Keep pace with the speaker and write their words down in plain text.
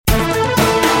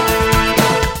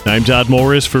I'm Todd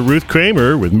Morris for Ruth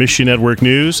Kramer with Mission Network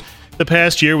News. The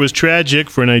past year was tragic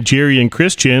for Nigerian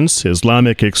Christians.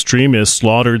 Islamic extremists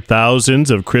slaughtered thousands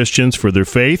of Christians for their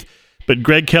faith. But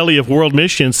Greg Kelly of World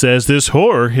Mission says this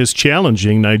horror is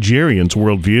challenging Nigerians'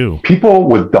 worldview. People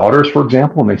with daughters, for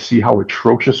example, and they see how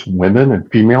atrocious women and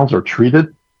females are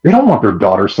treated, they don't want their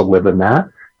daughters to live in that.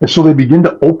 And so they begin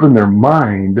to open their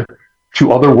mind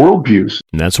to other worldviews.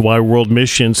 And that's why World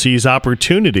Mission sees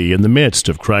opportunity in the midst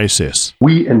of crisis.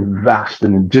 We invest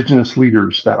in indigenous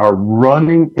leaders that are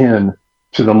running in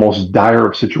to the most dire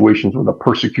of situations where the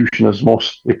persecution is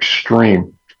most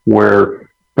extreme, where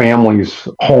families,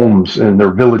 homes, and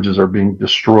their villages are being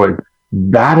destroyed.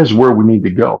 That is where we need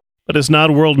to go. But it's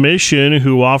not World Mission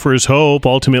who offers hope.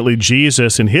 Ultimately,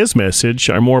 Jesus and his message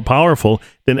are more powerful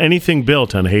than anything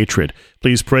built on hatred.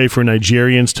 Please pray for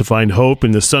Nigerians to find hope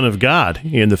in the Son of God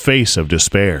in the face of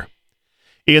despair.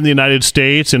 In the United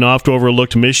States, an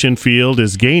oft-overlooked mission field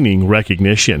is gaining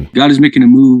recognition. God is making a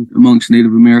move amongst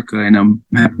Native America, and I'm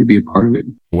happy to be a part of it.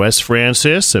 Wes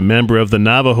Francis, a member of the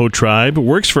Navajo tribe,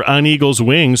 works for On Eagle's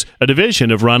Wings, a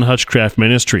division of Ron Hutchcraft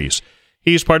Ministries.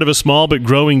 He's part of a small but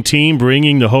growing team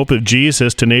bringing the hope of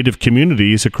Jesus to Native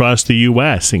communities across the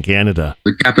U.S. and Canada.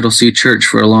 The Capital C Church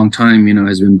for a long time,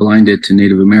 has been blinded to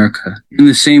Native America. In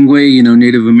the same way,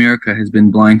 Native America has been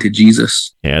blind to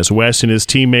Jesus. As Wes and his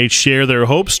teammates share their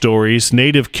hope stories,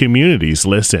 Native communities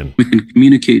listen. We can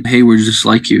communicate, hey, we're just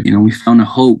like you. We found a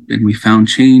hope and we found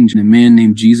change in a man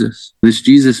named Jesus. This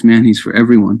Jesus, man, he's for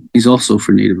everyone. He's also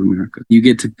for Native America. You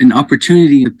get an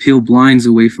opportunity to peel blinds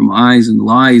away from eyes and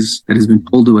lies that has been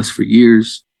told to us for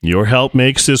years. Your help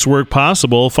makes this work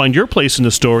possible. Find your place in the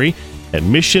story at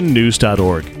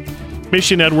missionnews.org.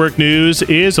 Mission Network News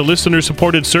is a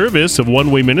listener-supported service of One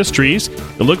Way Ministries.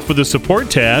 Look for the support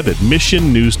tab at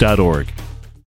missionnews.org.